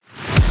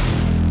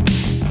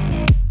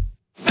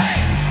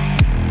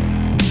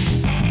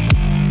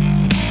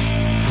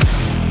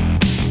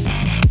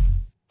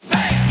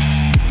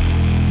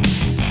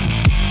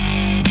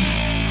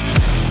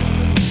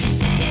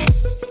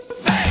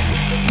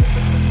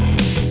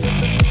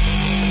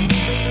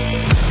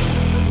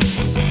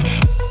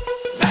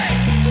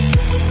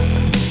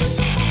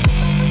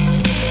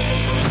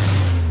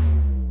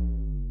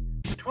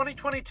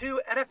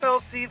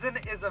NFL season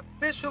is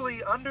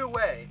officially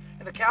underway,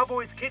 and the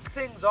Cowboys kick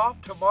things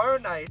off tomorrow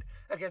night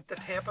against the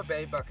Tampa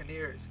Bay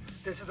Buccaneers.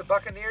 This is the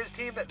Buccaneers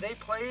team that they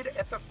played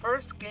at the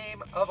first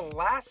game of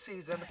last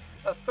season,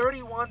 a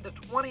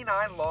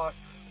 31-29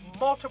 loss,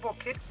 multiple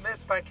kicks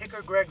missed by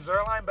kicker Greg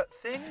Zuerlein, but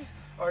things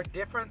are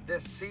different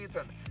this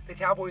season. The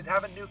Cowboys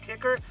have a new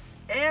kicker,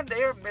 and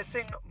they are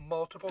missing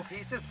multiple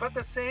pieces, but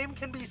the same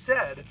can be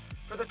said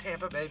for the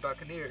Tampa Bay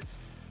Buccaneers.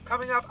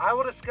 Coming up, I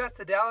will discuss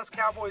the Dallas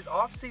Cowboys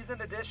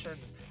offseason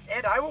additions,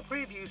 and I will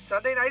preview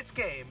Sunday night's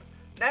game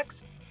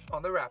next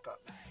on the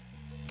wrap-up.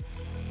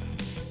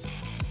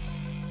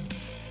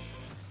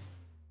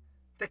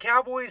 The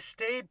Cowboys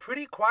stayed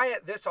pretty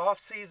quiet this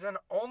offseason,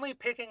 only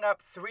picking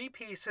up three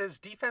pieces: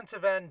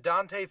 defensive end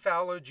Dante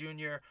Fowler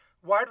Jr.,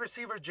 wide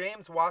receiver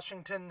James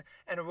Washington,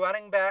 and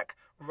running back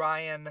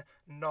Ryan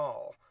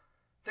Nall.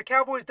 The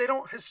Cowboys, they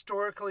don't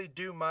historically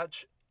do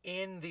much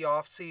in the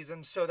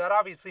offseason, so that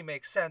obviously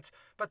makes sense.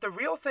 But the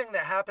real thing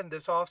that happened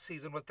this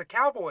offseason was the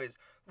Cowboys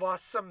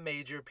lost some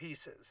major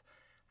pieces.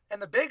 And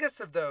the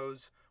biggest of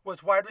those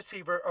was wide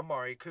receiver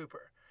Amari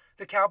Cooper.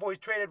 The Cowboys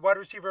traded wide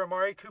receiver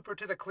Amari Cooper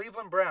to the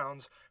Cleveland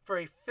Browns for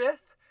a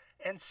 5th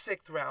and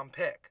 6th round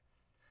pick.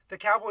 The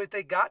Cowboys,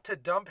 they got to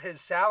dump his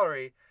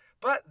salary,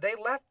 but they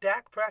left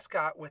Dak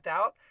Prescott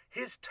without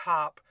his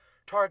top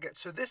target.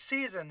 So this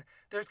season,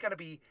 there's going to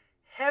be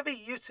heavy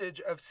usage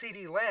of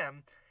CeeDee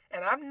Lamb,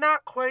 and I'm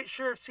not quite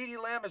sure if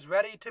CeeDee Lamb is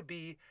ready to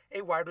be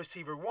a wide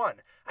receiver one.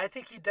 I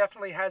think he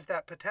definitely has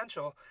that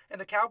potential, and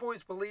the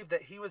Cowboys believe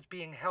that he was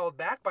being held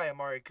back by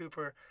Amari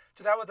Cooper,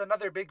 so that was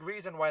another big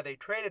reason why they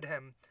traded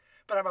him.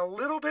 But I'm a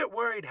little bit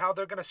worried how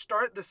they're going to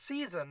start the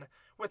season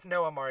with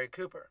no Amari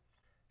Cooper.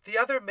 The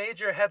other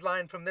major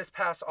headline from this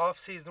past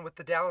offseason with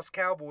the Dallas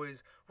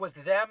Cowboys was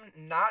them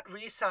not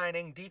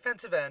re-signing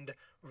defensive end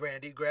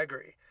Randy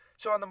Gregory.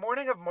 So on the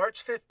morning of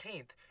March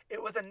 15th,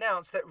 it was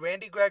announced that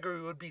Randy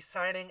Gregory would be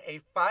signing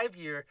a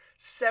 5-year,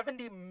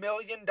 $70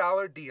 million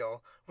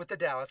deal with the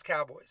Dallas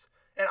Cowboys.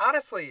 And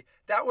honestly,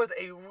 that was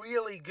a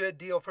really good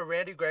deal for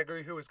Randy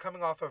Gregory, who was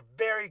coming off a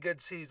very good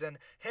season.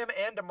 Him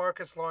and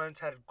DeMarcus Lawrence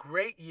had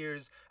great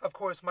years, of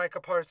course Micah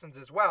Parsons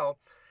as well.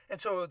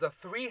 And so it was a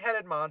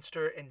three-headed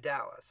monster in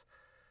Dallas.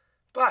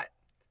 But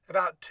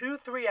about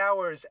 2-3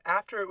 hours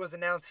after it was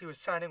announced he was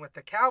signing with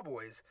the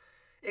Cowboys,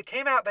 it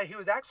came out that he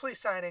was actually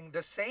signing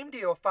the same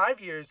deal, 5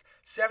 years,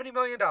 $70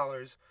 million,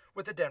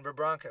 with the Denver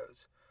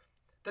Broncos.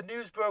 The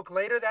news broke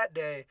later that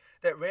day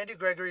that Randy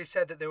Gregory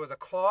said that there was a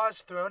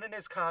clause thrown in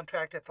his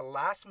contract at the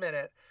last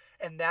minute,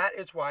 and that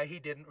is why he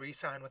didn't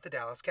re-sign with the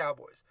Dallas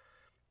Cowboys.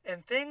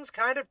 And things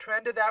kind of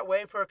trended that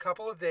way for a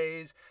couple of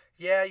days.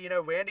 Yeah,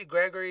 Randy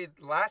Gregory,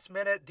 last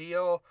minute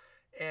deal,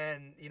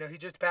 and, he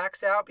just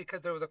backs out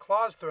because there was a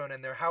clause thrown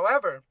in there.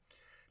 However,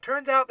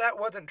 turns out that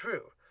wasn't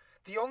true.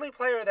 The only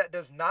player that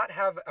does not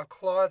have a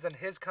clause in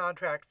his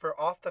contract for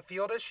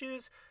off-the-field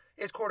issues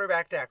is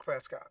quarterback Dak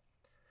Prescott.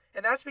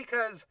 And that's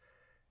because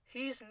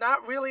he's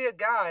not really a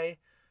guy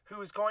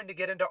who is going to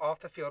get into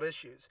off-the-field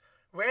issues.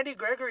 Randy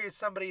Gregory is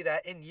somebody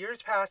that in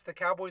years past the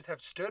Cowboys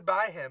have stood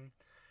by him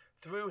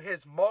through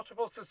his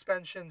multiple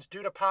suspensions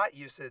due to pot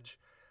usage.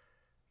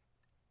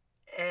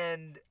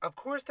 And of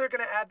course they're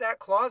going to add that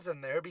clause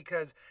in there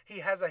because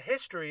he has a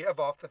history of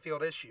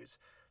off-the-field issues.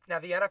 Now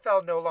the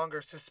NFL no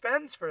longer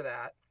suspends for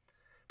that,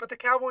 but the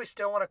Cowboys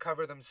still want to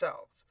cover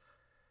themselves.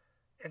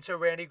 And so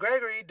Randy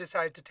Gregory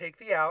decided to take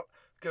the out,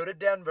 go to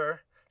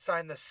Denver,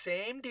 sign the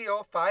same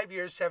deal, 5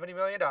 years, $70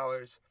 million,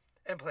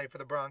 and play for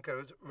the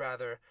Broncos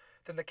rather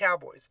than the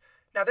Cowboys.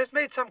 Now this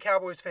made some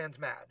Cowboys fans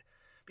mad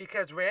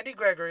because Randy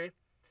Gregory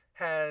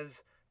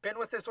has been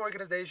with this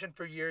organization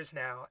for years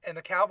now, and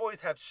the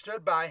Cowboys have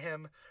stood by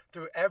him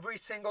through every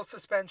single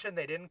suspension.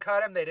 They didn't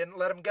cut him, they didn't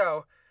let him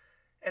go.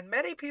 And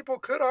many people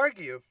could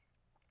argue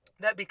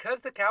that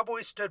because the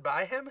Cowboys stood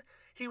by him,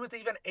 he was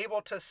even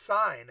able to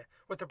sign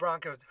with the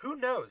Broncos. Who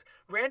knows?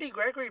 Randy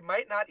Gregory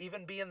might not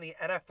even be in the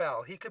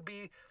NFL. He could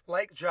be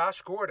like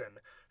Josh Gordon,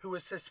 who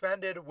was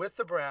suspended with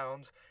the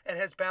Browns and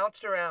has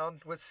bounced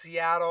around with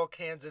Seattle,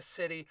 Kansas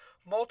City,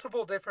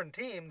 multiple different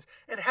teams,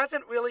 and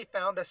hasn't really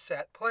found a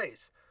set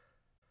place.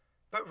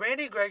 But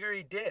Randy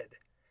Gregory did.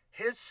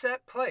 His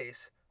set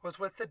place was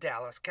with the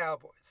Dallas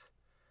Cowboys.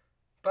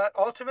 But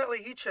ultimately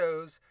he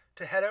chose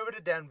to head over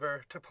to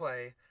Denver to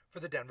play for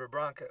the Denver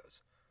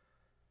Broncos.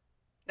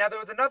 Now, there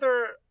was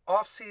another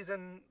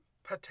offseason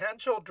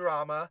potential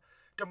drama.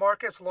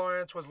 DeMarcus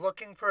Lawrence was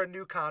looking for a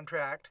new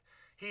contract.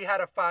 He had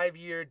a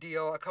 5-year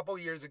deal a couple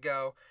years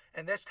ago,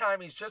 and this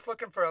time he's just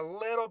looking for a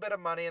little bit of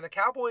money. And the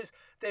Cowboys,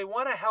 they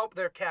want to help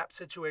their cap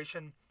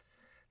situation.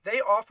 They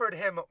offered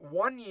him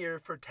 1 year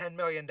for $10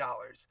 million,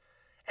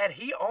 and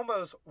he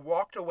almost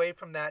walked away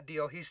from that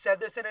deal. He said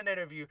this in an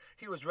interview.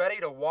 He was ready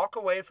to walk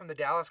away from the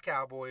Dallas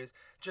Cowboys,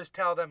 just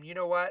tell them, you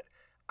know what,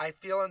 I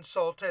feel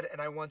insulted,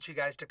 and I want you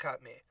guys to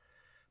cut me.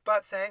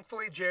 But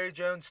thankfully, Jerry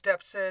Jones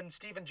steps in.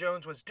 Stephen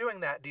Jones was doing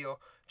that deal.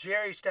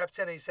 Jerry steps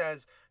in and he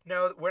says,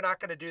 no, we're not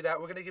going to do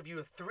that. We're going to give you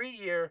a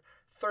 3-year,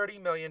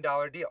 $30 million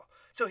deal.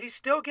 So he's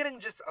still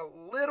getting just a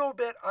little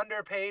bit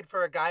underpaid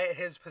for a guy at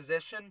his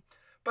position,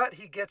 but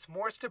he gets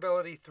more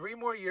stability, 3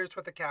 more years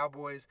with the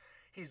Cowboys.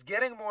 He's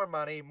getting more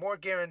money, more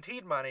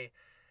guaranteed money.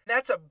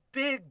 That's a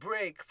big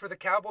break for the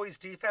Cowboys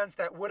defense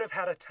that would have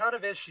had a ton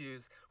of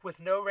issues with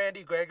no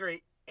Randy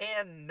Gregory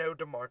and no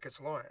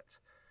DeMarcus Lawrence.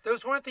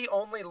 Those weren't the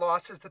only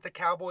losses that the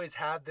Cowboys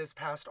had this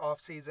past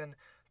offseason.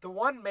 The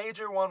one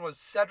major one was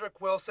Cedric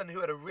Wilson,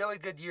 who had a really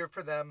good year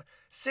for them,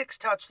 6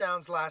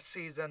 touchdowns last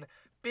season,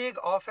 big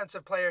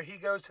offensive player. He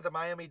goes to the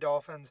Miami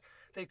Dolphins.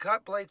 They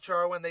cut Blake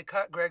Jarwin, they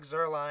cut Greg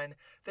Zuerlein,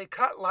 they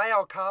cut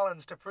La'el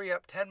Collins to free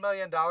up $10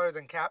 million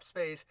in cap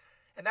space,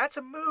 and that's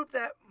a move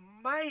that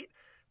might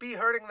be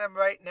hurting them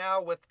right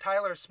now with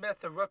Tyler Smith,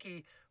 the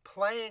rookie,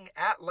 playing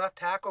at left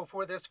tackle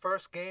for this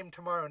first game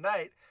tomorrow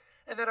night.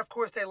 And then, of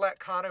course, they let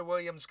Connor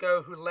Williams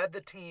go, who led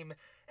the team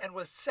and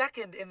was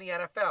second in the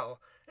NFL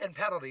in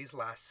penalties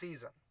last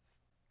season.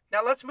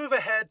 Now let's move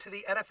ahead to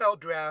the NFL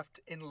draft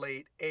in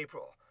late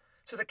April.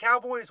 So the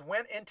Cowboys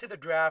went into the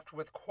draft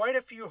with quite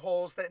a few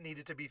holes that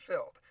needed to be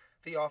filled.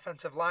 The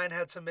offensive line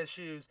had some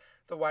issues,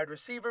 the wide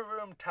receiver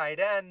room, tight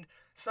end,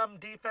 some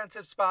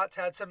defensive spots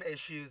had some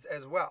issues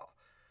as well.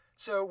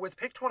 So with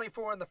pick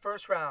 24 in the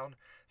first round,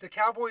 the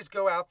Cowboys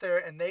go out there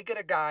and they get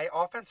a guy,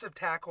 offensive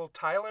tackle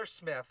Tyler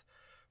Smith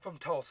from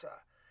Tulsa.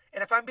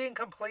 And if I'm being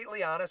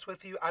completely honest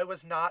with you, I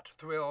was not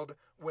thrilled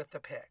with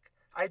the pick.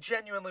 I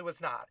genuinely was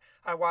not.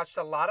 I watched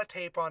a lot of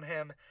tape on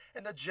him,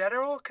 and the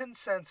general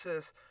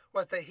consensus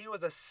was that he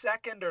was a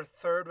second or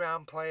third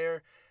round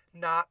player,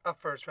 not a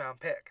first round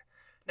pick.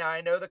 Now,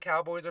 I know the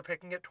Cowboys are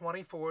picking at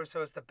 24,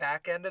 so it's the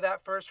back end of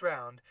that first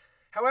round.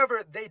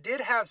 However, they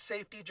did have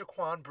safety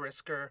Jaquan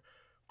Brisker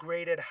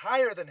graded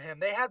higher than him.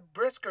 They had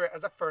Brisker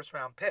as a first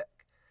round pick.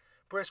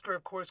 Brisker,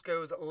 of course,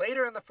 goes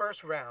later in the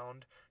first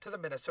round to the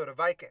Minnesota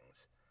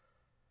Vikings.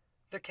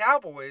 The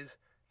Cowboys,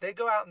 they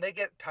go out and they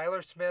get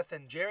Tyler Smith,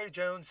 and Jerry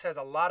Jones says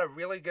a lot of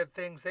really good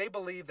things. They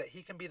believe that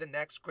he can be the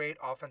next great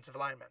offensive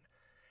lineman.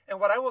 And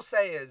what I will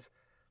say is,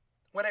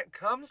 when it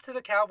comes to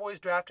the Cowboys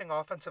drafting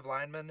offensive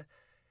linemen,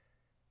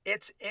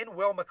 it's in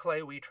Will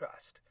McClay we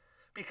trust.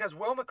 Because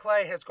Will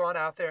McClay has gone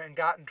out there and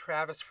gotten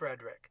Travis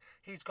Frederick.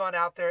 He's gone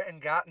out there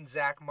and gotten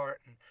Zach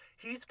Martin.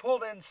 He's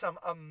pulled in some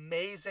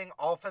amazing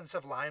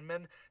offensive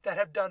linemen that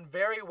have done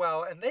very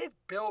well, and they've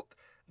built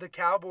the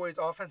Cowboys'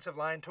 offensive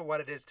line to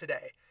what it is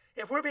today.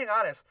 If we're being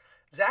honest,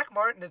 Zach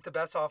Martin is the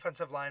best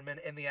offensive lineman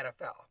in the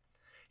NFL.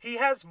 He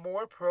has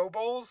more Pro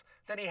Bowls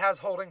than he has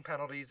holding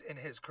penalties in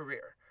his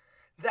career.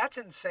 That's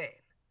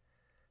insane.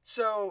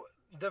 So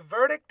the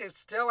verdict is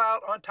still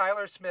out on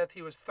Tyler Smith.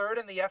 He was third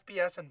in the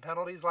FBS in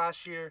penalties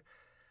last year.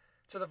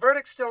 So the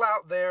verdict's still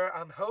out there.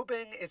 I'm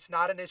hoping it's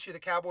not an issue. The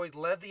Cowboys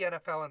led the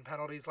NFL in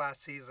penalties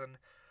last season.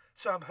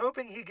 So I'm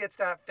hoping he gets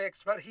that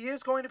fixed. But he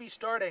is going to be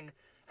starting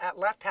at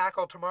left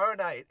tackle tomorrow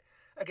night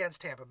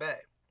against Tampa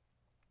Bay.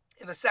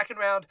 In the second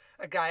round,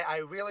 a guy I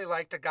really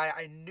liked, a guy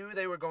I knew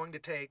they were going to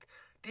take,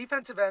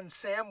 defensive end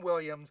Sam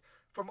Williams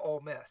from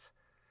Ole Miss.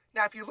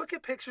 Now, if you look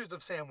at pictures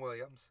of Sam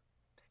Williams,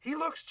 he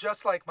looks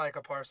just like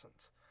Micah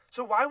Parsons.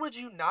 So why would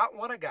you not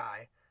want a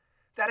guy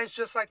that is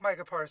just like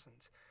Micah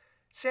Parsons?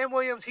 Sam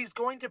Williams, he's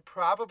going to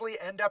probably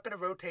end up in a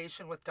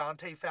rotation with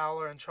Dante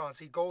Fowler and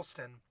Chauncey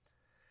Golston.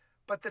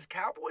 But the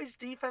Cowboys'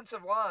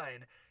 defensive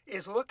line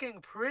is looking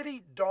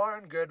pretty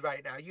darn good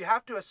right now. You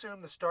have to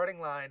assume the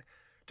starting line,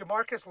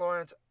 DeMarcus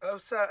Lawrence,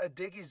 Osa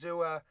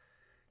Odigizua,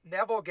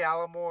 Neville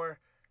Gallimore,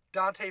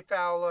 Dante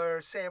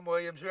Fowler, Sam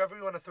Williams, whoever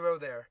you want to throw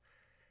there.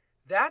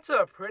 That's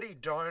a pretty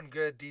darn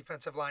good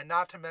defensive line,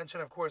 not to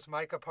mention, of course,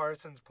 Micah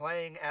Parsons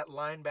playing at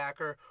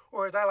linebacker,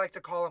 or as I like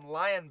to call him,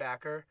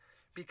 lionbacker,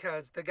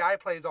 because the guy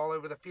plays all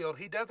over the field.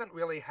 He doesn't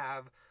really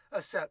have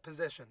a set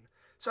position.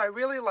 So I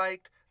really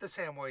liked the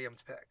Sam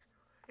Williams pick.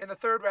 In the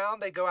third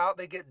round, they go out,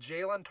 they get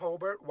Jalen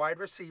Tolbert, wide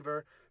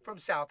receiver from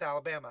South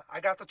Alabama.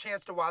 I got the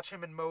chance to watch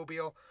him in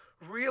Mobile.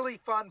 Really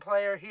fun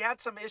player. He had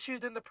some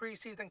issues in the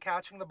preseason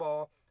catching the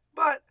ball,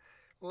 but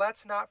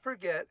let's not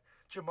forget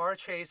Jamar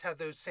Chase had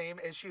those same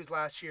issues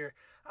last year.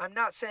 I'm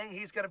not saying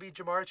he's going to be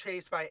Jamar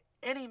Chase by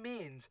any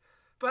means,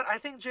 but I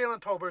think Jalen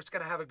Tolbert's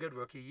going to have a good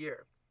rookie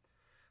year.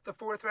 The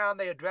fourth round,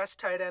 they address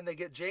tight end. They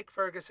get Jake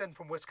Ferguson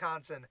from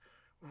Wisconsin.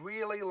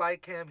 Really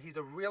like him. He's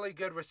a really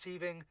good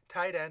receiving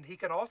tight end. He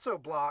can also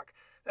block.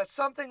 That's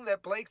something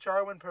that Blake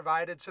Jarwin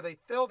provided, so they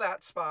fill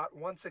that spot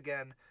once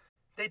again.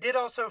 They did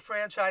also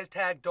franchise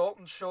tag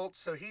Dalton Schultz,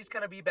 so he's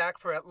going to be back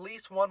for at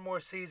least one more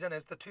season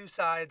as the two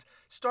sides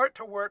start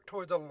to work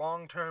towards a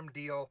long-term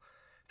deal.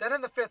 Then in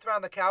the fifth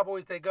round, the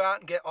Cowboys, they go out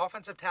and get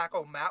offensive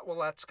tackle Matt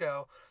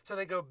Waletzko, so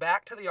they go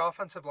back to the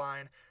offensive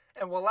line.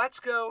 And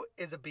Waletzko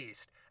is a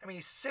beast. I mean,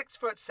 he's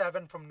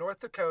 6'7" from North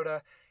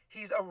Dakota.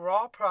 He's a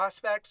raw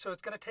prospect, so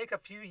it's going to take a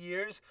few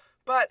years,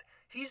 but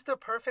he's the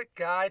perfect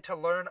guy to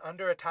learn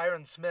under a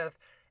Tyron Smith.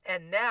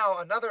 And now,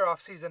 another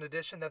offseason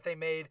addition that they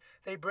made,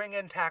 they bring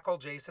in tackle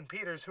Jason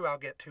Peters, who I'll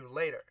get to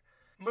later.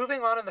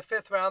 Moving on in the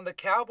fifth round, the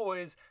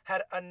Cowboys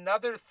had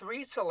another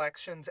 3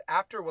 selections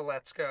after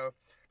Waletzko.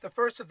 The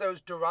first of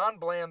those, Deron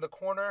Bland, the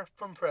corner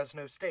from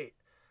Fresno State.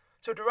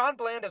 So DaRon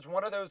Bland is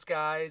one of those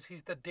guys.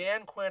 He's the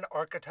Dan Quinn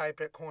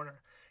archetype at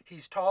corner.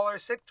 He's taller,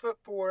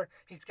 6'4".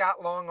 He's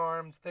got long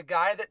arms. The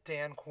guy that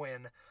Dan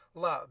Quinn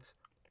loves.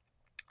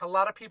 A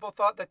lot of people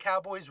thought the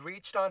Cowboys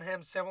reached on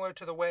him similar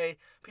to the way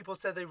people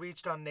said they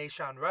reached on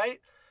Nahshon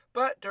Wright.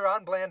 But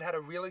DaRon Bland had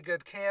a really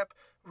good camp,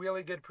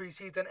 really good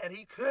preseason, and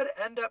he could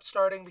end up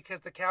starting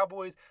because the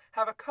Cowboys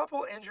have a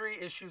couple injury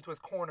issues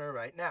with corner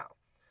right now.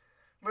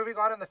 Moving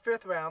on in the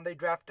 5th round, they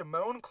draft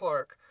Damone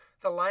Clark,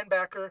 the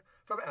linebacker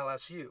from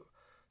LSU.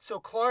 So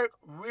Clark,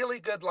 really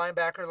good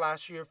linebacker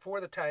last year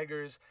for the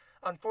Tigers.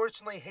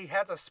 Unfortunately, he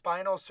has a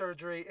spinal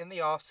surgery in the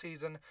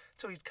offseason,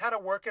 so he's kind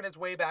of working his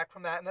way back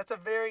from that, and that's a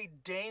very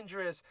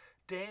dangerous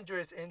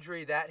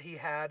injury that he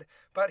had,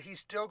 but he's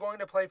still going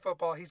to play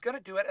football. He's going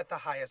to do it at the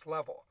highest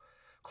level.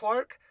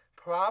 Clark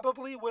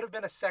probably would have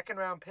been a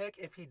 2nd-round pick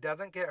if he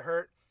doesn't get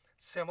hurt,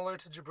 similar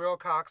to Jabril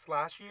Cox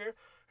last year,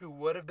 who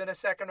would have been a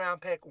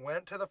 2nd-round pick,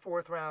 went to the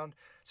 4th round.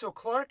 So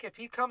Clark, if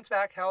he comes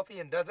back healthy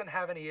and doesn't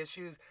have any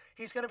issues,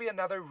 he's going to be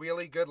another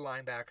really good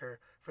linebacker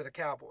for the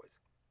Cowboys.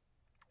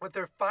 With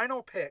their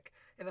final pick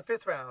in the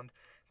 5th round,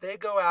 they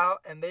go out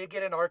and they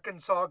get an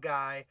Arkansas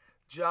guy,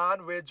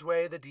 John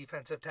Ridgeway, the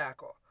defensive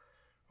tackle.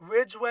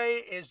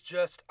 Ridgeway is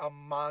just a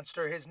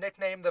monster. His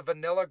nickname, the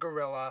Vanilla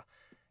Gorilla,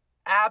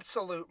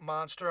 absolute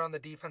monster on the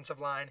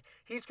defensive line.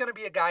 He's going to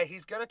be a guy,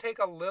 he's going to take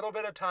a little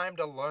bit of time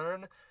to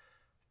learn,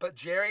 but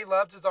Jerry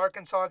loves his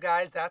Arkansas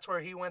guys. That's where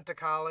he went to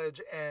college,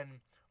 and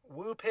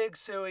woo pig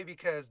suey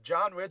because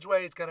John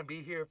Ridgeway is going to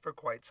be here for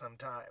quite some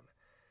time.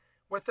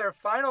 With their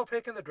final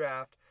pick in the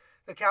draft,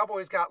 the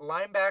Cowboys got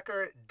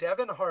linebacker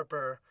Devin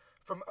Harper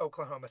from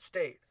Oklahoma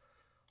State.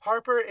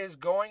 Harper is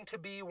going to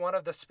be one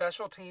of the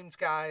special teams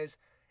guys,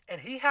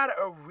 and he had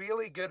a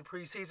really good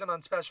preseason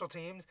on special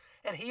teams,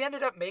 and he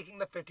ended up making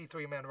the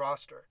 53-man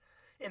roster.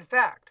 In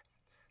fact,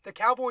 the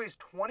Cowboys'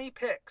 20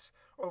 picks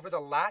over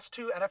the last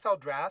 2 NFL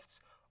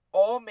drafts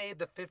all made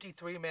the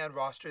 53-man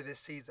roster this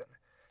season.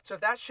 So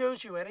if that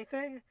shows you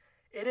anything,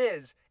 it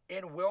is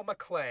in Will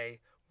McClay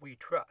we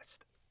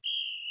trust.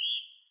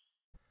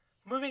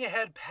 Moving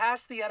ahead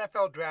past the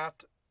NFL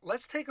draft,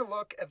 let's take a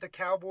look at the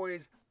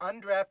Cowboys'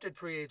 undrafted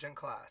free agent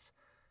class.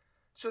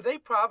 So they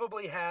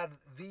probably had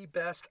the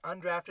best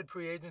undrafted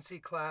free agency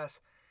class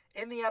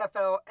in the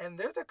NFL, and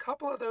there's a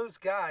couple of those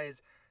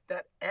guys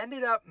that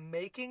ended up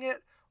making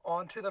it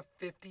onto the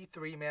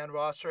 53-man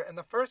roster. And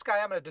the first guy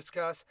I'm going to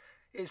discuss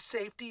is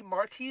safety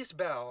Marquise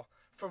Bell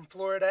from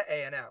Florida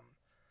A&M.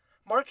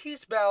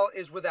 Marquise Bell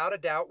is without a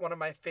doubt one of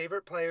my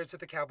favorite players that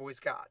the Cowboys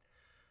got.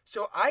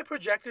 So I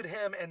projected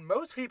him, and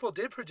most people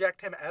did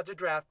project him as a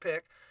draft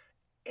pick,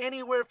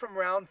 anywhere from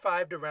round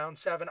 5 to round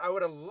 7. I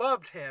would have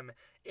loved him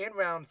in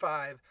round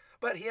 5,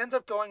 but he ends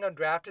up going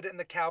undrafted and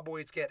the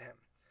Cowboys get him.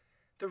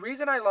 The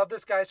reason I love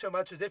this guy so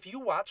much is if you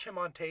watch him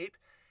on tape,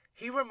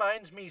 he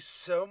reminds me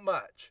so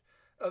much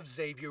of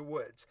Xavier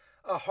Woods.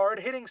 A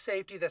hard-hitting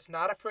safety that's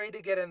not afraid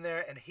to get in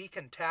there, and he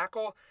can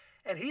tackle,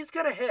 and he's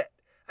going to hit.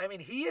 I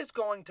mean, he is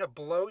going to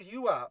blow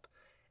you up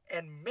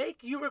and make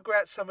you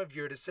regret some of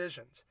your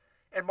decisions.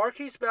 And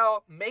Marquise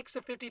Bell makes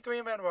a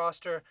 53-man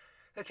roster.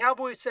 The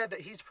Cowboys said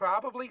that he's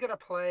probably going to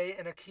play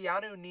in a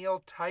Keanu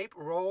Neal type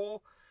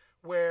role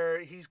where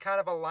he's kind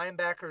of a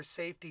linebacker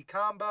safety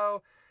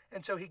combo,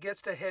 and so he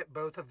gets to hit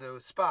both of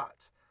those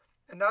spots.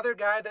 Another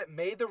guy that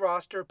made the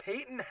roster,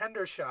 Peyton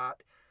Hendershot,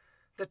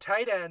 the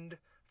tight end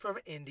from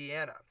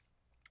Indiana.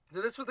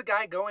 So this was the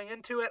guy going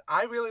into it.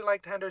 I really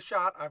liked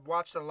Hendershot. I've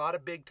watched a lot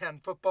of Big Ten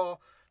football,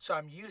 so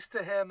I'm used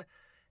to him.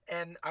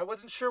 And I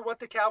wasn't sure what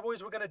the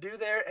Cowboys were going to do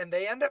there, and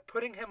they end up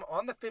putting him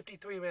on the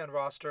 53-man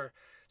roster.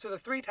 So the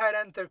 3 tight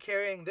ends they're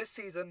carrying this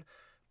season,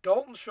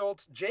 Dalton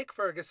Schultz, Jake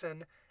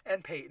Ferguson,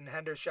 and Peyton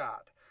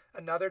Hendershot.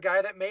 Another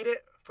guy that made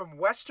it from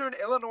Western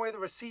Illinois, the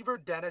receiver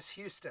Dennis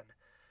Houston.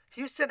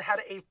 Houston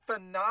had a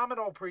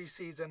phenomenal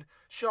preseason,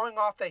 showing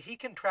off that he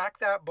can track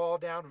that ball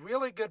down,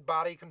 really good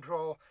body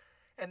control.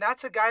 And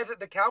that's a guy that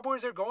the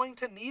Cowboys are going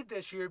to need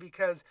this year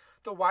because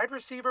the wide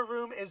receiver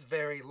room is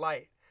very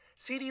light.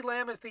 CeeDee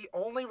Lamb is the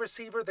only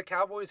receiver the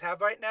Cowboys have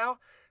right now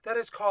that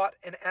has caught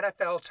an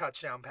NFL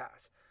touchdown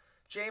pass.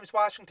 James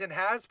Washington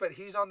has, but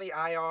he's on the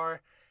IR.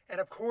 And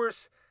of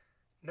course,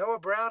 Noah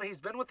Brown, he's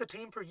been with the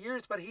team for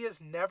years, but he has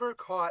never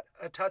caught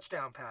a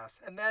touchdown pass.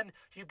 And then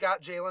you've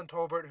got Jalen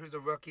Tolbert, who's a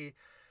rookie.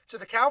 So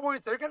the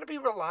Cowboys, they're going to be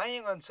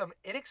relying on some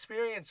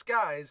inexperienced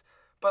guys,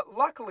 but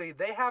luckily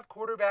they have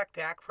quarterback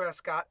Dak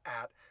Prescott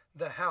at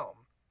the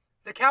helm.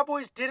 The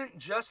Cowboys didn't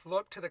just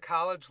look to the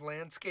college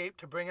landscape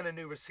to bring in a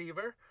new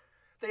receiver.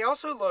 They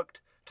also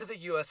looked to the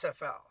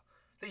USFL.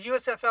 The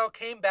USFL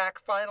came back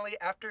finally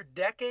after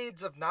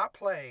decades of not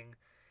playing,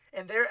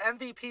 and their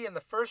MVP in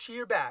the first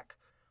year back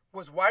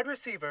was wide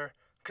receiver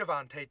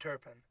KaVontae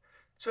Turpin.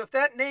 So if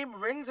that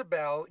name rings a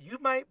bell, you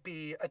might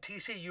be a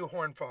TCU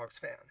Horned Frogs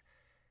fan.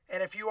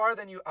 And if you are,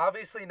 then you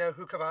obviously know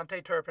who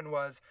KaVontae Turpin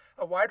was,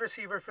 a wide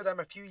receiver for them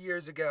a few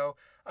years ago.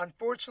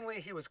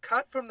 Unfortunately, he was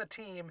cut from the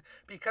team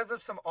because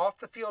of some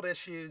off-the-field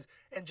issues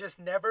and just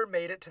never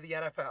made it to the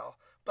NFL.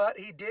 But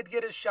he did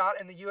get his shot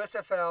in the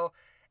USFL,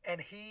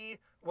 and he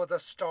was a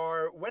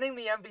star, winning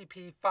the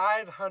MVP,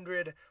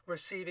 500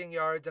 receiving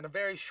yards in a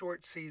very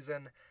short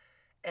season,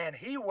 and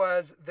he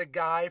was the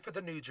guy for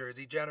the New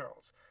Jersey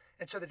Generals.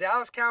 And so the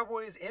Dallas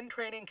Cowboys in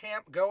training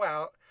camp go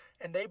out,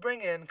 and they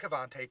bring in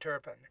KaVontae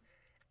Turpin.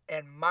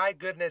 And my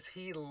goodness,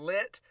 he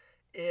lit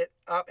it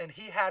up, and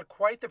he had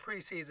quite the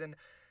preseason.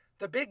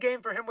 The big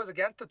game for him was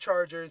against the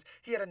Chargers.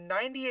 He had a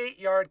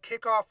 98-yard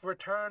kickoff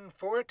return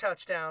for a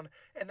touchdown,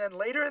 and then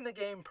later in the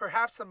game,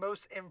 perhaps the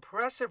most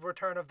impressive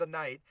return of the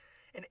night,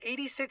 an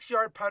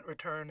 86-yard punt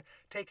return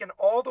taken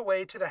all the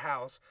way to the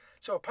house.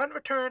 So a punt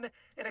return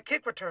and a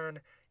kick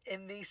return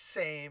in the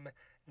same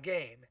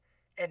game.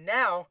 And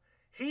now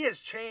he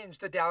has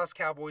changed the Dallas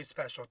Cowboys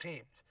special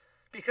teams,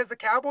 because the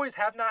Cowboys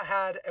have not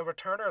had a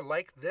returner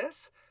like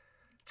this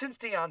since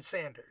Deion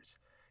Sanders.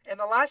 And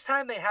the last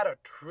time they had a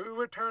true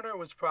returner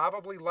was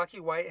probably Lucky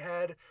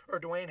Whitehead or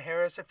Dwayne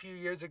Harris a few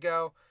years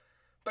ago.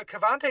 But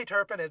KaVontae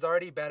Turpin is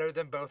already better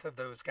than both of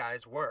those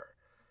guys were.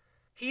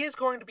 He is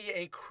going to be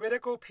a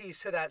critical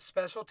piece to that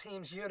special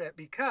teams unit,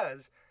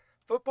 because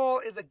football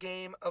is a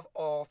game of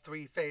all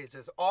three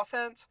phases: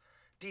 offense,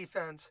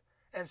 defense,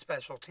 and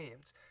special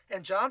teams.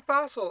 And John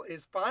Fossil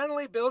is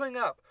finally building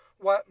up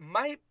what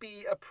might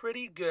be a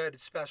pretty good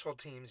special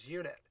teams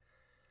unit.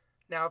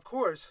 Now, of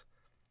course,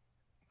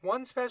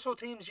 one special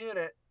teams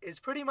unit is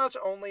pretty much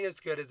only as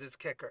good as its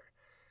kicker.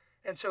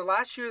 And so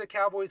last year the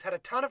Cowboys had a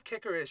ton of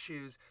kicker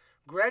issues.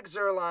 Greg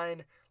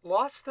Zuerlein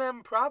lost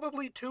them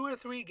probably 2 or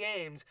 3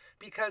 games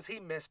because he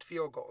missed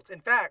field goals.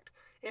 In fact,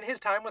 in his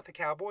time with the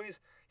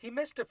Cowboys, he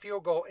missed a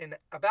field goal in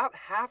about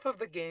half of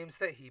the games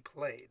that he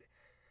played.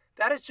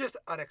 That is just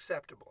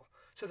unacceptable.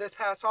 So this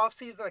past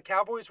offseason, the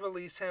Cowboys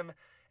release him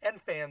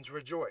and fans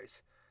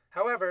rejoice.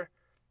 However,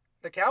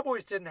 the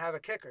Cowboys didn't have a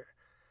kicker.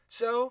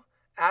 So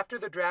after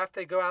the draft,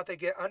 they go out, they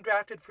get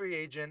undrafted free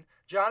agent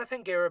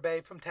Jonathan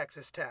Garibay from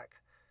Texas Tech.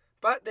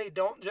 But they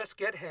don't just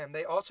get him.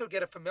 They also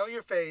get a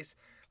familiar face,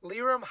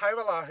 Lirim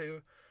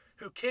Hajrullahu,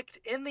 who kicked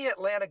in the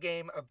Atlanta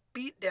game a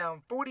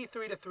beatdown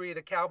 43-3.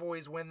 The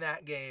Cowboys win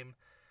that game.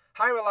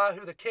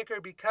 Hajrullahu, the kicker,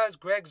 because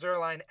Greg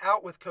Zuerlein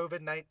out with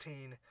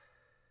COVID-19.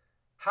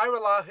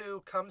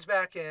 Hajrullahu comes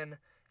back in,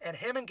 and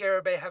him and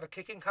Garibay have a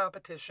kicking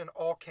competition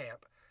all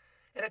camp.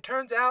 And it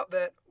turns out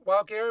that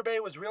while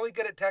Garibay was really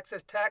good at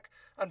Texas Tech,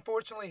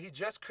 unfortunately he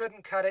just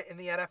couldn't cut it in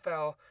the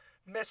NFL,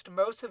 missed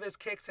most of his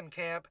kicks in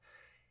camp.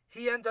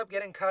 He ends up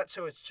getting cut,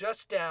 so it's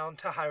just down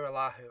to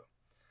Hajrullahu.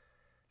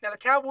 Now the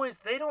Cowboys,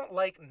 they don't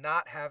like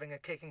not having a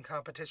kicking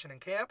competition in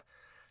camp,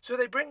 so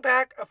they bring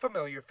back a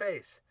familiar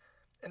face.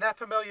 And that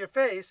familiar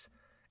face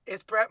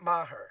is Brett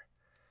Maher.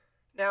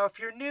 Now if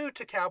you're new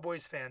to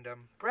Cowboys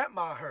fandom, Brett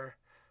Maher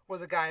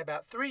was a guy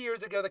about 3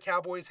 years ago the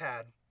Cowboys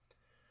had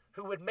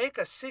who would make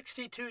a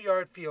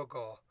 62-yard field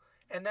goal,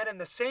 and then in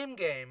the same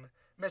game,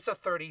 miss a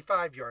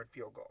 35-yard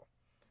field goal.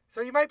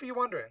 So you might be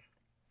wondering,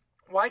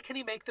 why can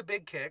he make the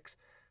big kicks,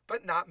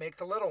 but not make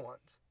the little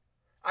ones?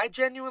 I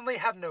genuinely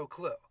have no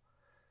clue.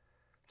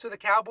 So the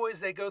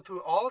Cowboys, they go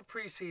through all of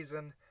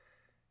preseason,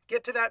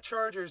 get to that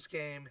Chargers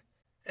game,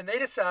 and they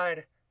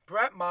decide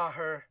Brett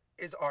Maher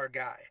is our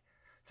guy.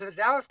 So the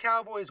Dallas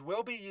Cowboys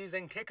will be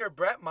using kicker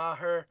Brett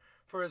Maher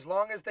for as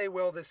long as they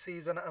will this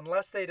season,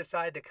 unless they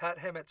decide to cut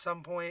him at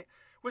some point,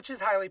 which is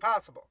highly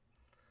possible.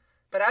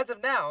 But as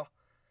of now,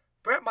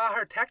 Brett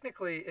Maher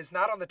technically is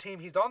not on the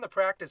team. He's on the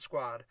practice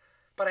squad,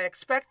 but I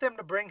expect them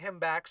to bring him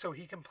back so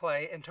he can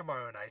play in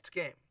tomorrow night's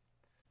game.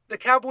 The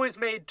Cowboys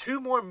made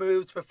 2 more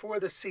moves before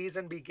the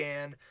season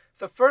began.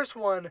 The first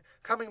one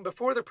coming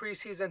before the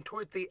preseason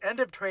toward the end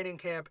of training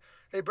camp.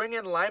 They bring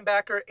in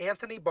linebacker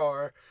Anthony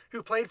Barr,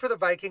 who played for the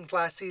Vikings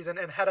last season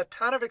and had a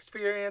ton of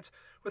experience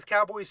with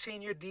Cowboys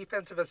senior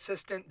defensive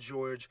assistant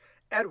George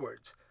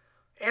Edwards.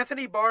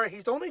 Anthony Barr,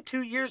 he's only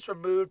 2 years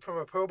removed from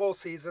a Pro Bowl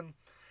season,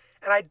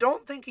 and I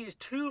don't think he's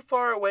too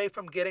far away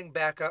from getting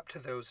back up to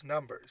those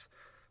numbers.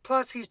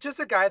 Plus, he's just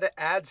a guy that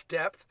adds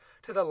depth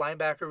to the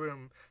linebacker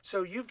room.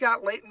 So you've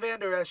got Leighton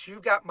Vander Esch,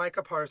 you've got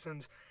Micah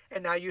Parsons,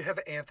 and now you have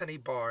Anthony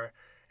Barr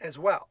as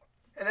well.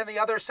 And then the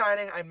other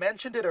signing, I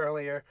mentioned it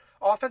earlier,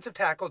 offensive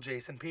tackle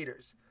Jason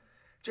Peters.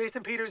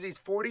 Jason Peters, he's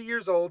 40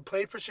 years old,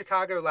 played for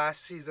Chicago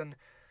last season,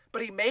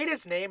 but he made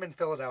his name in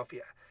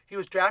Philadelphia. He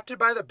was drafted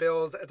by the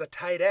Bills as a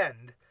tight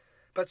end,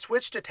 but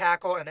switched to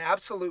tackle and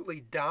absolutely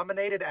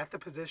dominated at the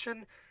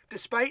position,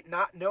 despite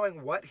not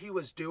knowing what he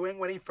was doing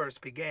when he first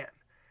began.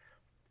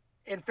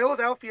 In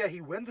Philadelphia, he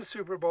wins a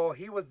Super Bowl.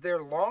 He was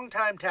their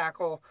longtime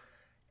tackle,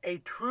 a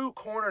true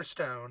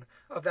cornerstone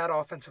of that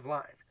offensive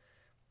line.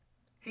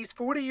 He's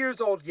 40 years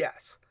old,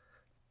 yes,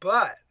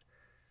 but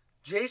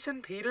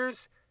Jason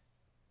Peters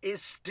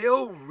is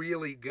still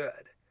really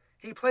good.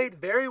 He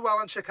played very well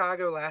in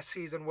Chicago last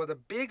season, was a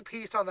big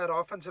piece on that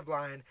offensive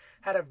line,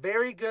 had a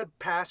very good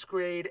pass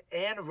grade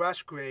and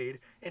rush grade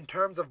in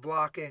terms of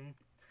blocking.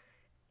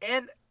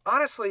 And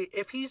honestly,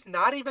 if he's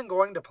not even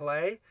going to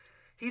play,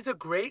 he's a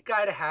great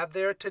guy to have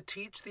there to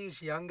teach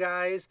these young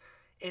guys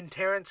in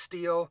Terrence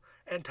Steele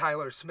and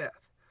Tyler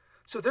Smith.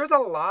 So there's a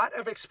lot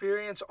of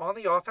experience on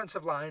the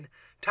offensive line.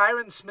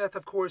 Tyron Smith,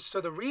 of course,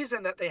 so the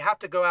reason that they have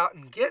to go out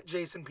and get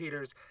Jason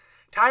Peters,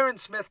 Tyron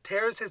Smith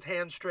tears his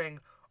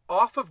hamstring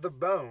off of the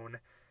bone,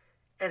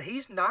 and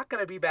he's not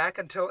going to be back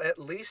until at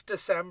least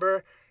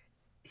December.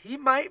 He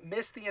might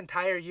miss the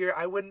entire year.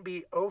 I wouldn't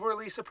be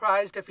overly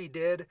surprised if he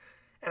did,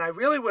 and I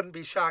really wouldn't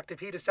be shocked if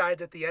he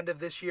decides at the end of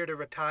this year to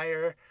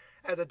retire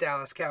as a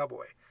Dallas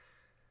Cowboy.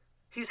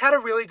 He's had a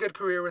really good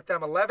career with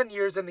them, 11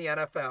 years in the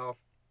NFL.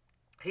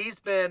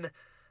 He's been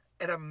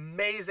an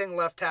amazing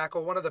left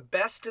tackle, one of the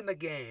best in the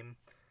game.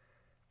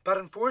 But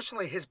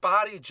unfortunately, his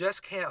body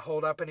just can't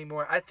hold up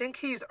anymore. I think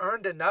he's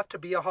earned enough to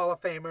be a Hall of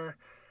Famer.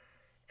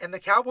 And the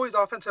Cowboys'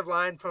 offensive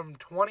line from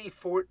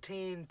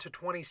 2014 to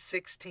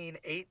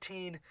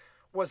 2016-18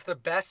 was the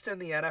best in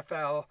the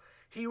NFL.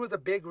 He was a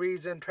big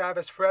reason.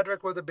 Travis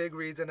Frederick was a big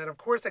reason. And of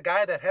course, a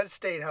guy that has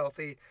stayed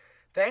healthy,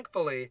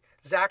 thankfully,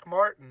 Zach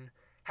Martin,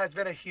 has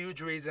been a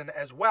huge reason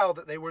as well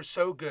that they were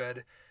so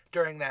good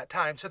during that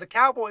time. So the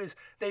Cowboys,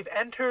 they've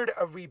entered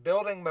a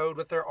rebuilding mode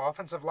with their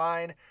offensive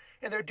line,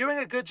 and they're doing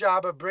a good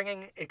job of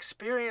bringing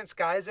experienced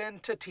guys in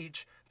to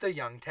teach the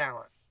young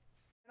talent.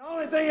 The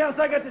only thing else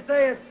I got to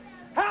say is,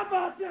 how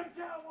about them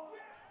Cowboys?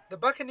 The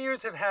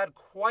Buccaneers have had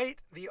quite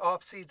the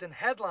offseason,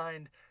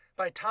 headlined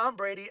by Tom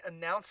Brady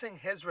announcing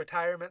his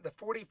retirement. The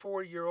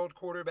 44-year-old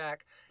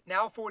quarterback,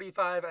 now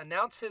 45,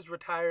 announced his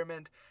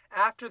retirement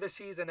after the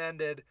season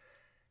ended,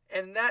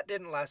 and that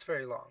didn't last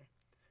very long.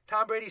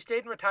 Tom Brady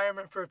stayed in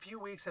retirement for a few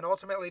weeks and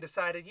ultimately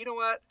decided, you know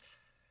what?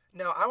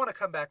 No, I want to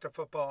come back to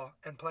football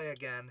and play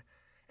again.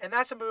 And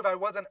that's a move I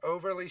wasn't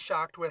overly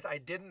shocked with. I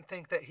didn't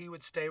think that he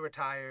would stay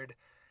retired.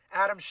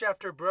 Adam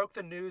Schefter broke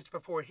the news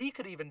before he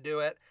could even do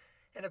it.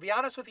 And to be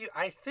honest with you,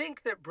 I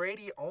think that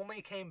Brady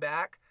only came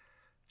back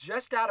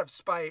just out of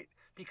spite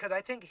because I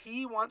think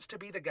he wants to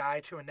be the guy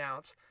to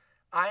announce,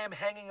 I am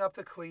hanging up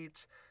the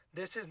cleats.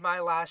 This is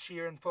my last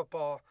year in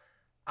football.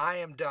 I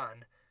am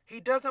done. He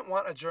doesn't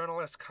want a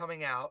journalist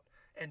coming out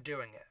and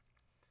doing it.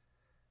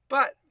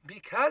 But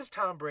because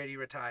Tom Brady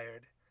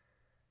retired,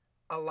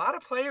 a lot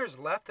of players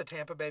left the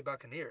Tampa Bay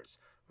Buccaneers.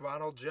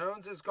 Ronald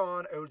Jones is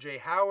gone, O.J.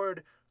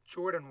 Howard,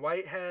 Jordan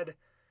Whitehead.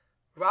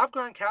 Rob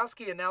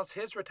Gronkowski announced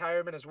his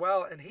retirement as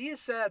well, and he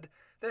has said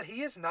that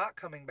he is not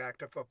coming back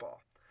to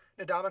football.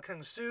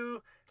 Ndamukong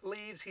Suh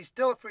leaves. He's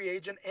still a free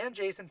agent, and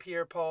Jason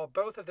Pierre-Paul,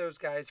 both of those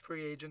guys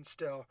free agents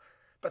still.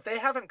 But they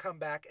haven't come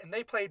back, and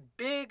they played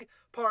big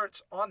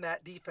parts on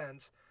that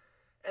defense.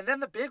 And then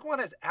the big one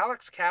is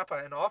Alex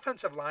Kappa, an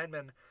offensive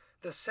lineman,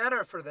 the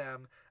center for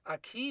them, a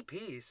key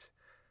piece.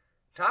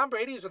 Tom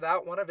Brady's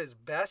without one of his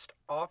best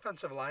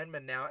offensive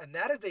linemen now, and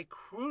that is a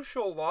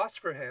crucial loss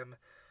for him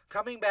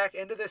coming back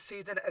into this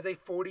season as a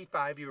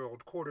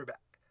 45-year-old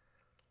quarterback.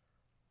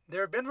 There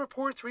have been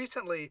reports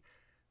recently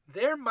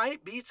there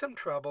might be some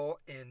trouble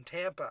in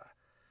Tampa.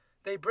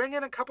 They bring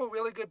in a couple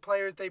really good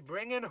players. They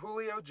bring in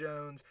Julio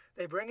Jones.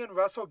 They bring in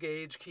Russell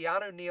Gage,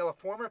 Keanu Neal, a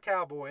former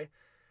Cowboy,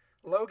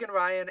 Logan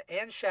Ryan,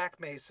 and Shaq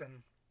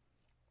Mason.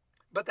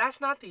 But that's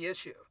not the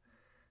issue.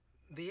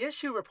 The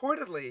issue,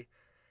 reportedly,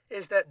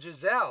 is that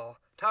Giselle,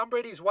 Tom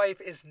Brady's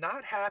wife, is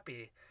not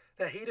happy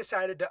that he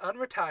decided to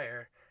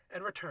unretire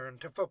and return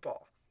to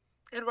football.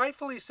 And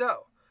rightfully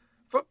so.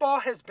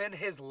 Football has been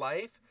his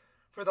life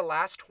for the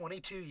last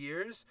 22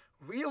 years.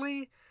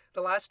 Really,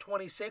 the last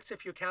 26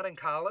 if you're counting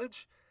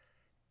college.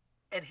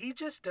 And he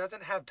just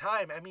doesn't have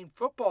time. I mean,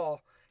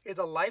 football is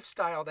a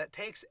lifestyle that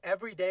takes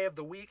every day of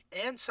the week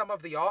and some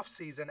of the off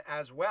season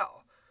as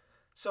well.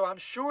 So I'm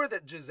sure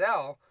that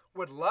Giselle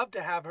would love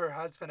to have her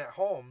husband at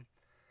home.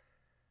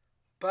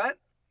 But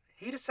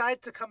he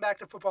decided to come back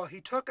to football. He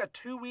took a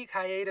 2-week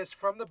hiatus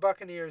from the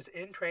Buccaneers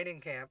in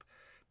training camp.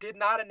 Did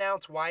not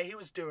announce why he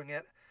was doing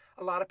it.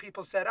 A lot of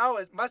people said, oh,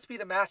 it must be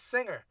the Masked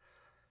Singer.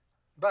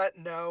 But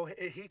no,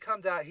 he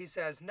comes out, he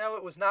says, no,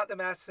 it was not the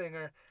Masked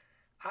Singer.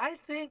 I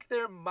think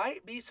there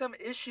might be some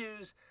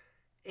issues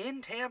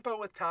in Tampa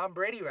with Tom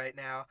Brady right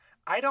now.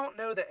 I don't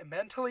know that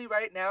mentally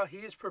right now he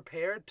is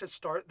prepared to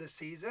start the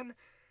season,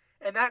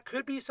 and that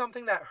could be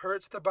something that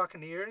hurts the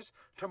Buccaneers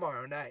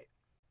tomorrow night.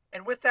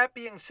 And with that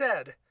being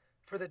said,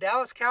 for the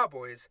Dallas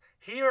Cowboys,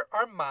 here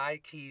are my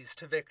keys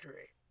to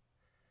victory.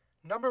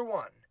 Number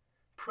 1,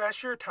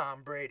 pressure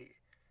Tom Brady.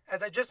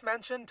 As I just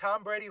mentioned,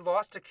 Tom Brady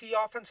lost a key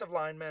offensive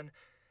lineman.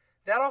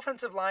 That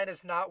offensive line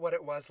is not what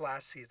it was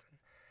last season.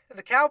 And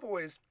the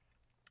Cowboys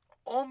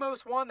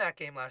almost won that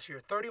game last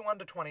year,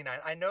 31-29.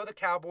 I know the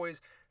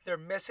Cowboys, they're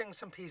missing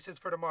some pieces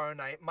for tomorrow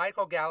night.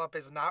 Michael Gallup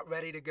is not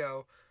ready to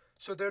go,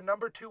 so their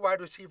number 2 wide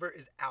receiver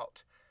is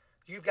out.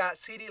 You've got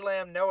CeeDee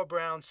Lamb, Noah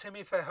Brown,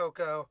 Simi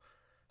Fehoko,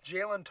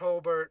 Jalen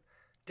Tolbert,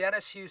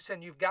 Dennis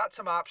Houston. You've got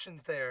some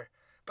options there.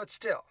 But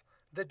still,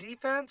 the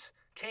defense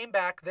came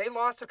back. They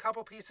lost a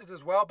couple pieces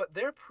as well, but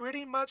they're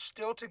pretty much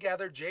still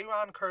together.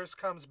 Jaron Kearse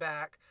comes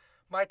back.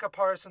 Micah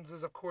Parsons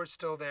is, of course,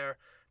 still there.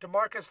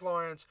 DeMarcus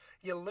Lawrence.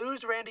 You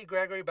lose Randy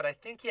Gregory, but I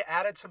think you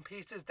added some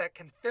pieces that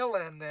can fill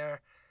in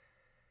there.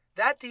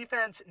 That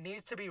defense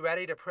needs to be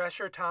ready to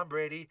pressure Tom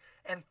Brady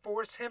and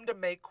force him to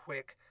make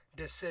quick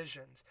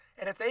decisions.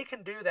 And if they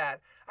can do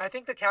that, I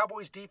think the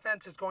Cowboys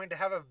defense is going to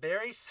have a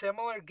very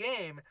similar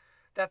game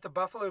that the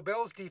Buffalo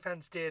Bills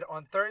defense did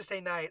on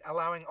Thursday night,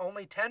 allowing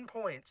only 10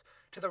 points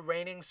to the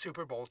reigning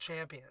Super Bowl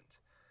champions.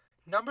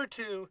 Number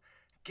 2,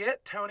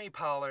 get Tony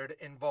Pollard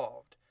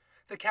involved.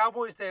 The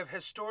Cowboys, they have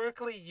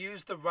historically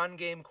used the run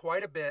game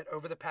quite a bit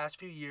over the past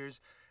few years.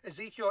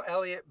 Ezekiel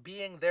Elliott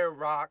being their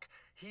rock,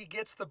 he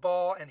gets the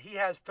ball and he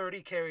has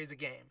 30 carries a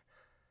game.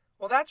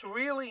 Well, that's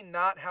really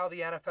not how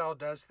the NFL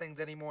does things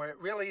anymore. It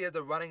really is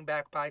a running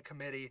back by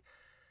committee.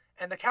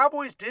 And the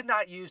Cowboys did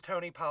not use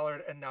Tony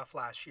Pollard enough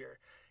last year.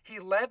 He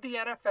led the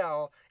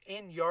NFL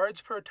in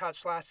yards per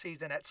touch last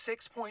season at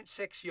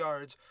 6.6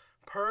 yards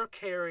per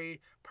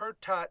carry, per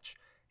touch.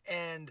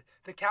 And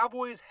the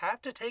Cowboys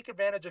have to take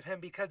advantage of him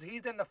because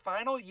he's in the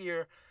final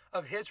year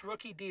of his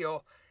rookie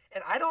deal.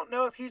 And I don't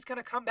know if he's going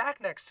to come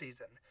back next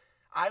season.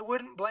 I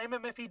wouldn't blame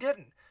him if he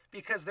didn't,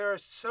 because there are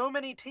so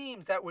many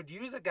teams that would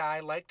use a guy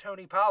like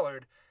Tony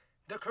Pollard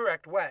the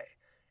correct way.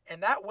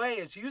 And that way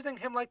is using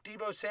him like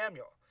Deebo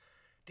Samuel.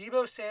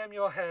 Deebo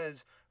Samuel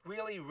has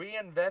really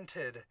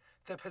reinvented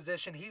the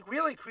position. He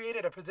really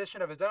created a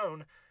position of his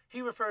own.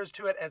 He refers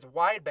to it as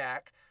wide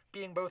back,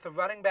 being both a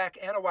running back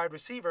and a wide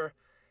receiver.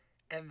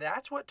 And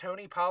that's what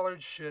Tony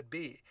Pollard should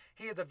be.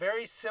 He has a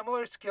very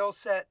similar skill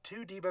set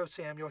to Deebo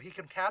Samuel. He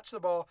can catch the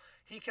ball.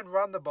 He can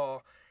run the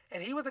ball.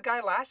 And he was a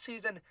guy last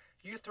season,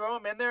 you throw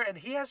him in there, and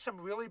he has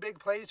some really big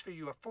plays for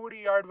you. A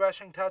 40-yard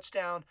rushing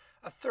touchdown,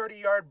 a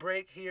 30-yard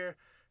break here.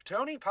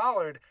 Tony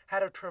Pollard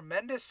had a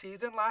tremendous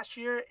season last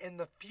year in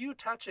the few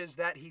touches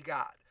that he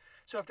got.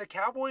 So if the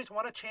Cowboys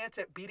want a chance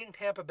at beating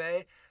Tampa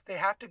Bay, they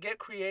have to get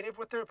creative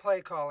with their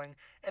play calling,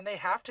 and they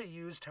have to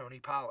use Tony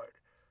Pollard.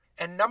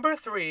 And number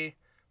 3,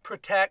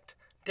 protect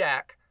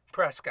Dak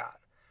Prescott.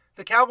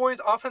 The Cowboys'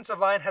 offensive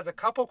line has a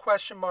couple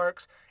question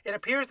marks. It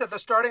appears that the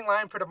starting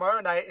line for tomorrow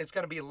night is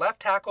going to be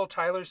left tackle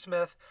Tyler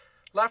Smith,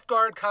 left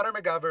guard Connor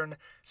McGovern,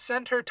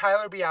 center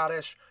Tyler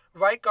Biadasz,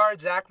 right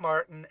guard Zach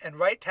Martin, and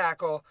right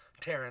tackle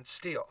Terrence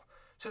Steele.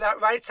 So that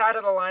right side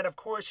of the line, of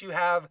course, you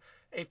have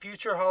a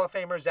future Hall of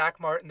Famer Zach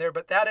Martin there,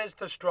 but that is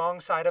the strong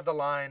side of the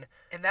line.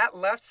 And that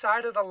left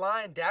side of the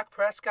line, Dak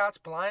Prescott's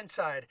blind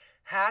side,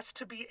 has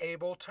to be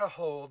able to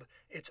hold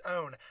its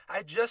own.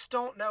 I just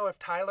don't know if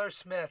Tyler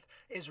Smith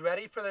is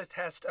ready for the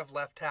test of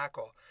left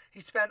tackle. He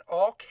spent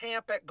all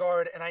camp at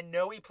guard, and I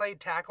know he played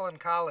tackle in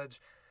college,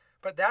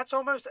 but that's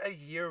almost a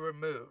year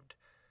removed.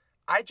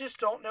 I just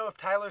don't know if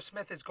Tyler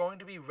Smith is going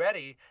to be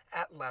ready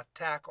at left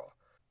tackle.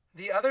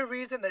 The other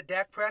reason that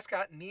Dak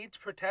Prescott needs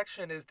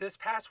protection is this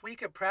past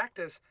week at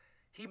practice,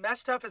 he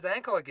messed up his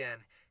ankle again.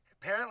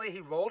 Apparently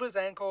he rolled his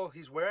ankle,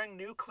 he's wearing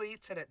new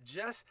cleats, and it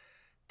just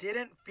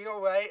didn't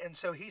feel right, and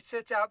so he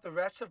sits out the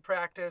rest of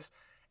practice,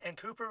 and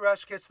Cooper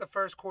Rush gets the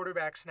first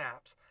quarterback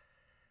snaps.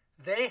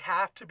 They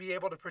have to be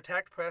able to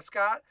protect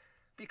Prescott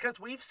because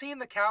we've seen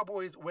the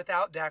Cowboys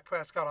without Dak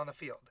Prescott on the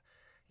field.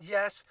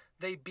 Yes,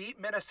 they beat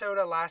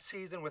Minnesota last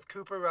season with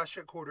Cooper Rush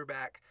at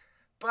quarterback,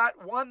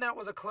 but 1, that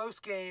was a close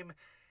game,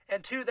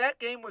 and 2, that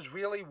game was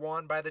really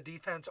won by the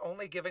defense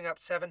only giving up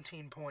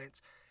 17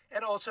 points.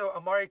 And also,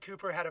 Amari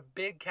Cooper had a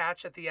big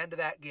catch at the end of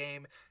that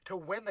game to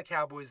win the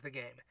Cowboys the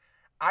game.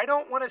 I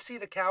don't want to see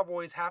the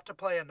Cowboys have to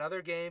play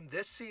another game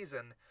this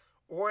season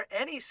or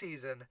any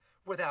season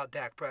without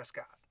Dak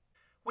Prescott.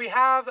 We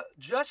have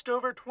just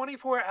over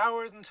 24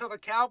 hours until the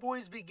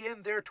Cowboys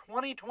begin their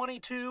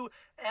 2022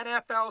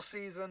 NFL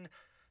season.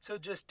 So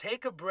just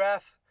take a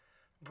breath,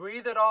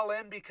 breathe it all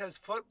in because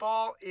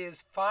football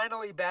is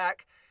finally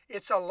back.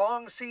 It's a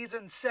long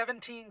season,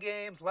 17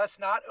 games. Let's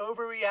not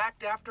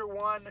overreact after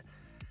one.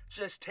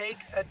 Just take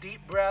a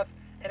deep breath.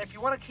 And if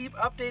you want to keep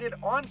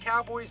updated on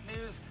Cowboys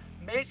news,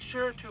 make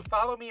sure to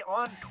follow me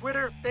on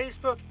Twitter,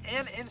 Facebook,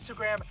 and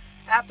Instagram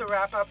at The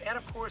Wrap Up. And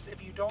of course,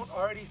 if you don't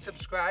already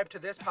subscribe to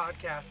this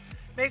podcast,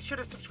 make sure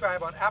to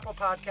subscribe on Apple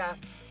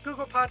Podcasts,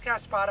 Google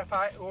Podcasts,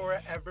 Spotify, or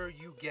wherever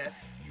you get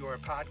your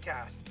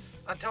podcasts.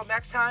 Until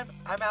next time,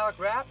 I'm Alec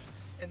Rapp,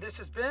 and this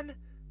has been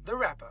The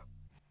Wrap Up.